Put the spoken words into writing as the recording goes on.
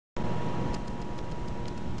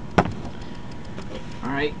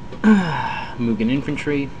Alright, Mugen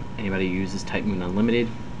Infantry. Anybody who uses Type Moon Unlimited,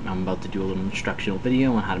 I'm about to do a little instructional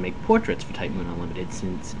video on how to make portraits for Type Moon Unlimited,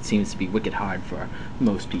 since it seems to be wicked hard for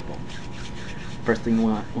most people. First thing you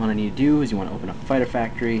want to need to do is you want to open up the Fighter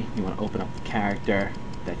Factory. You want to open up the character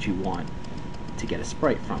that you want to get a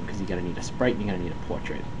sprite from, because you're going to need a sprite and you're going to need a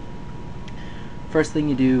portrait. First thing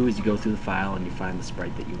you do is you go through the file and you find the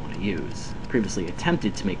sprite that you want to use. Previously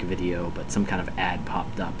attempted to make a video, but some kind of ad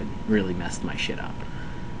popped up and really messed my shit up.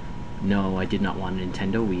 No, I did not want a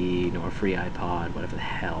Nintendo Wii, nor a free iPod, whatever the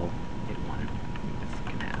hell it wanted me to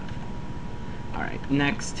fucking have. Alright,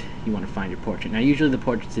 next, you want to find your portrait. Now, usually the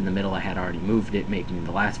portrait's in the middle. I had already moved it, making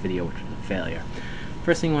the last video, which was a failure.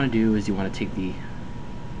 First thing you want to do is you want to take the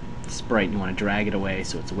sprite and you want to drag it away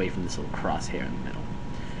so it's away from this little crosshair in the middle.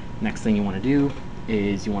 Next thing you want to do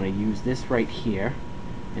is you want to use this right here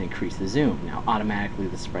and increase the zoom. Now, automatically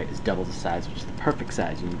the sprite is double the size, which is the perfect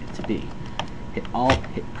size you need it to be. Hit Alt,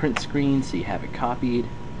 hit print screen so you have it copied,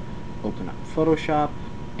 open up Photoshop,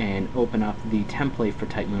 and open up the template for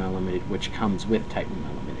Type Moon Unlimited, which comes with Type Moon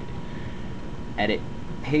Unlimited. Edit,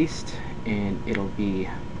 paste, and it'll be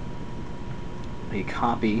a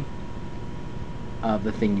copy of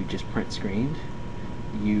the thing you just print screened.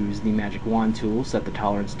 Use the magic wand tool, set the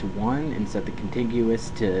tolerance to 1, and set the contiguous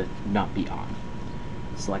to not be on.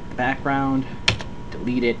 Select the background,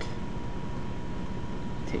 delete it,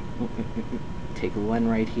 take a Len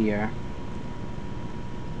right here,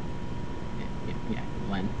 yeah,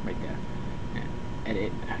 Len right there,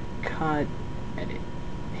 edit, cut, edit,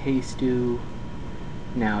 paste do.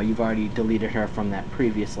 Now you've already deleted her from that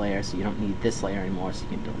previous layer, so you don't need this layer anymore, so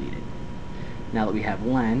you can delete it. Now that we have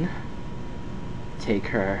Len, take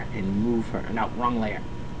her and move her, no, wrong layer.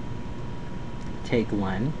 Take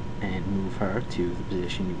Len and move her to the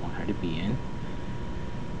position you want her to be in.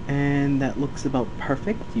 And that looks about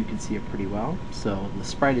perfect. You can see it pretty well. So the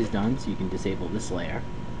sprite is done, so you can disable this layer,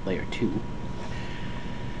 layer 2.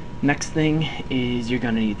 Next thing is you're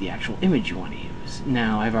going to need the actual image you want to use.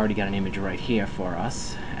 Now, I've already got an image right here for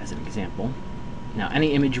us as an example. Now,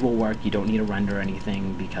 any image will work. You don't need to render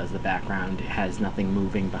anything because the background has nothing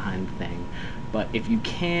moving behind the thing. But if you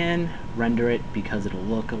can, render it because it'll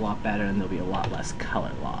look a lot better and there'll be a lot less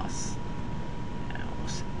color loss. Now, we'll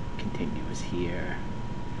see continuous here.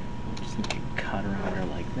 We'll just make a cut around her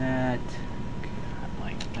like that. Cut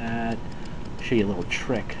like that. I'll show you a little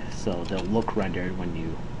trick so they'll look rendered when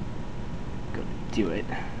you go to do it.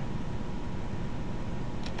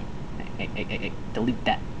 Hey, delete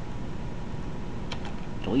that.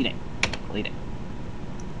 Delete it. Delete it.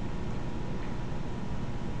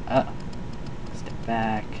 Step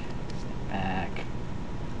back. Step back.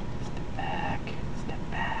 Step back.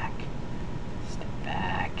 Step back. Step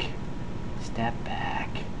back. Step back.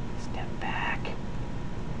 Step back.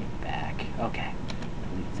 Get back. Okay.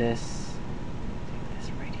 Delete this. Take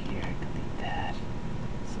this right here. Delete that.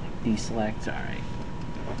 Select, deselect. Alright.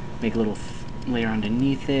 Make a little layer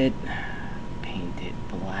underneath it. Paint it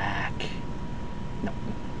black. No,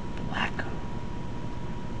 black.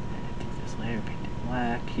 Take this layer, paint it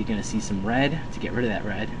black. You're going to see some red. To get rid of that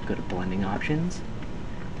red, go to blending options.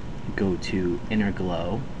 Go to inner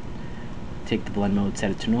glow. Take the blend mode,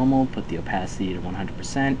 set it to normal, put the opacity to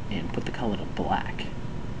 100%, and put the color to black.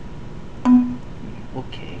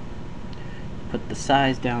 Okay. Put the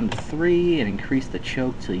size down to 3 and increase the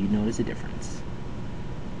choke till you notice a difference.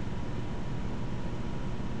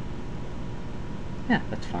 Yeah,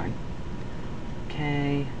 that's fine.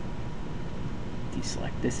 Okay,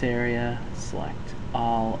 deselect this area, select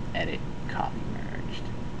all, edit, copy merged.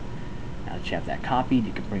 Now that you have that copied,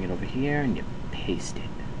 you can bring it over here and you paste it.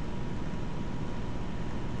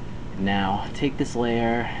 Now take this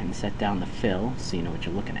layer and set down the fill so you know what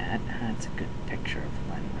you're looking at. That's a good picture of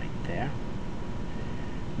Len right there.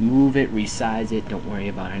 Move it, resize it, don't worry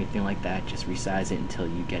about anything like that, just resize it until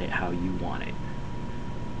you get it how you want it.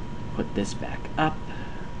 Put this back up.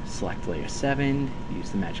 Select layer 7, use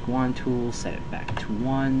the magic wand tool, set it back to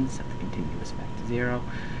 1, set the continuous back to 0.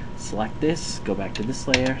 Select this, go back to this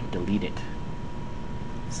layer, delete it.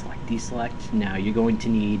 Select deselect. Now you're going to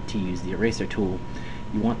need to use the eraser tool.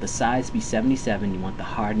 You want the size to be 77, you want the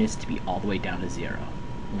hardness to be all the way down to 0.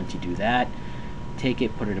 Once you do that, take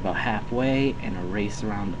it, put it about halfway, and erase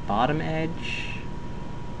around the bottom edge,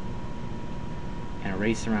 and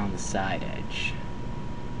erase around the side edge.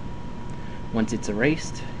 Once it's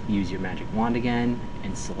erased, use your magic wand again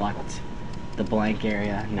and select the blank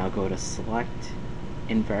area. Now go to select,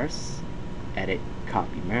 inverse, edit,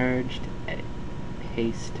 copy merged, edit,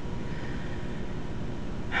 paste.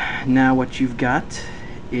 Now what you've got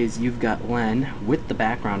is you've got Len with the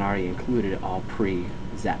background already included, all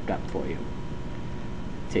pre-zapped up for you.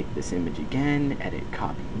 Take this image again, edit,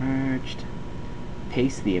 copy, merged,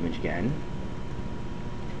 paste the image again,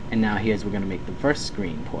 and now here's we're going to make the first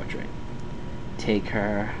screen portrait. Take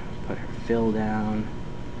her, put her fill down,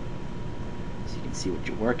 so you can see what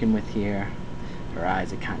you're working with here. Her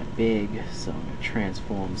eyes are kind of big, so I'm going to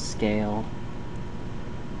transform scale.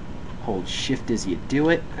 Hold shift as you do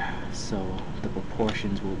it, so the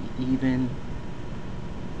proportions will be even.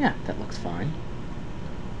 Yeah, that looks fine.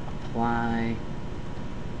 Apply,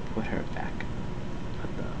 put her back,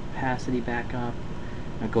 put the opacity back up.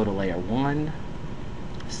 Now go to layer 1,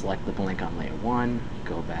 select the blank on layer 1,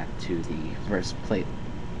 go back to the first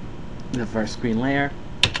screen layer,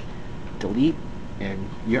 delete, and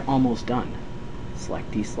you're almost done.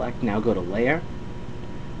 Select, deselect, now go to layer,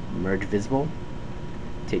 merge visible,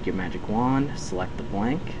 take your magic wand, select the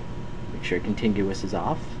blank, make sure contiguous is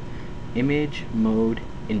off, image, mode,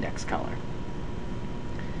 index color.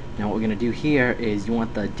 Now what we're going to do here is you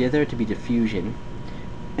want the dither to be diffusion,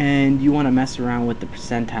 and you want to mess around with the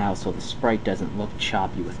percentile so the sprite doesn't look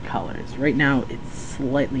choppy with colors. Right now it's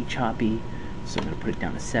slightly choppy, so I'm going to put it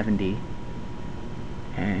down to 70,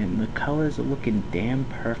 and the colors are looking damn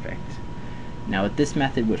perfect. Now with this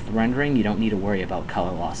method with rendering, you don't need to worry about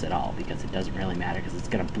color loss at all because it doesn't really matter because it's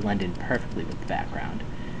going to blend in perfectly with the background.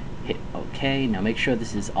 Hit OK. Now make sure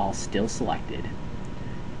this is all still selected.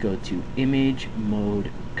 Go to Image,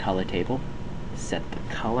 Mode, Color Table. Set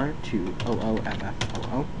the color to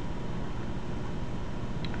OOFFOO.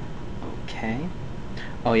 OK.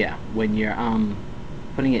 Oh yeah, when you're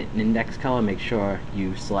putting it in index color, make sure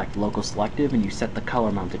you select local selective and you set the color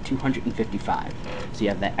amount to 255, so you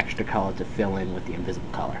have that extra color to fill in with the invisible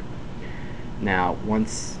color. Now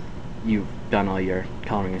once you've done all your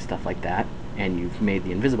coloring and stuff like that and you've made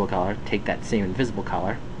the invisible color, take that same invisible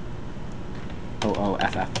color,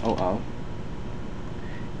 OOFFOO,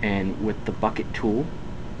 and with the bucket tool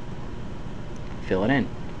fill it in,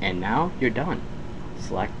 and now you're done.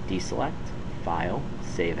 Select, deselect, file,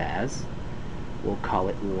 save as. We'll call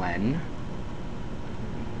it len,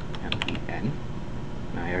 L-E-N.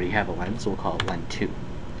 Now I already have a len, so we'll call it len 2.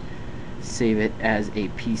 Save it as a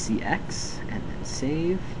PCX, and then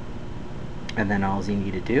save. And then all you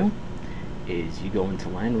need to do is you go into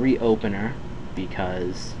len, reopen her,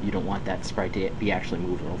 because you don't want that sprite to be actually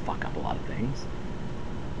moved, it'll fuck up a lot of things.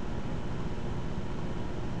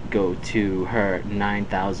 Go to her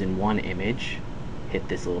 9001 image, hit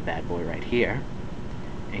this little bad boy right here,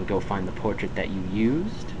 and go find the portrait that you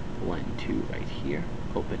used, len 2 right here,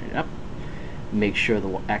 open it up, make sure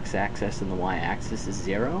the x-axis and the y-axis is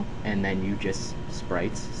 0, and then you just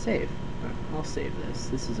sprites save. I'll save this.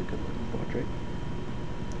 This is a good looking portrait.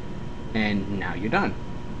 And now you're done.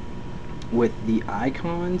 With the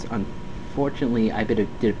icons, unfortunately I did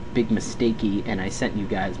a big mistakey and I sent you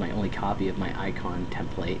guys my only copy of my icon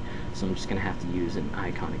template, so I'm just going to have to use an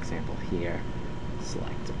icon example here.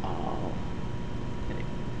 Select all.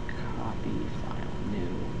 Copy, file,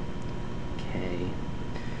 new, okay.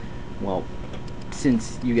 Well,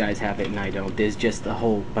 since you guys have it and I don't, there's just a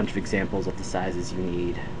whole bunch of examples of the sizes you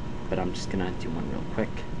need, but I'm just gonna do one real quick.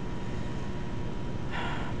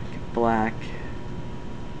 Make it black,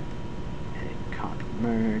 edit, copy,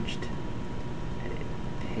 merged, edit,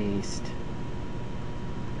 paste.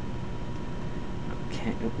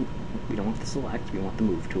 Okay, we don't want the select, we want the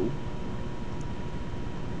move tool.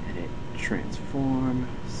 Edit, transform,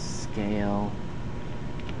 scale,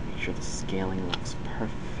 make sure the scaling looks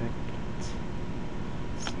perfect.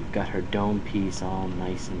 So you've got her dome piece all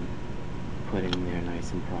nice and put in there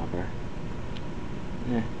nice and proper.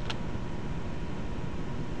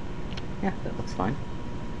 Yeah, that looks fine.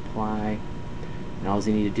 Apply. And all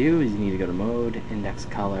you need to do is you need to go to mode, index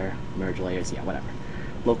color, merge layers, yeah, whatever.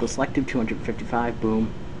 Local selective 255,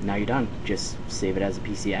 boom. Now you're done. Just save it as a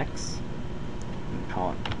PCX. And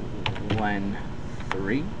call it len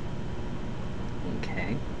 3.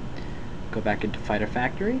 Okay. Go back into Fighter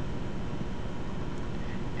Factory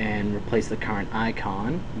and replace the current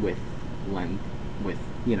icon with the one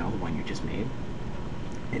you just made,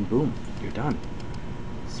 and boom, you're done.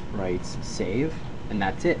 Sprites, save, and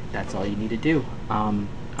that's it. That's all you need to do.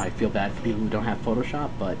 I feel bad for people who don't have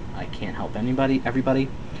Photoshop, but I can't help everybody,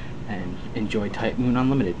 and enjoy Type Moon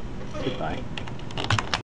Unlimited. Goodbye.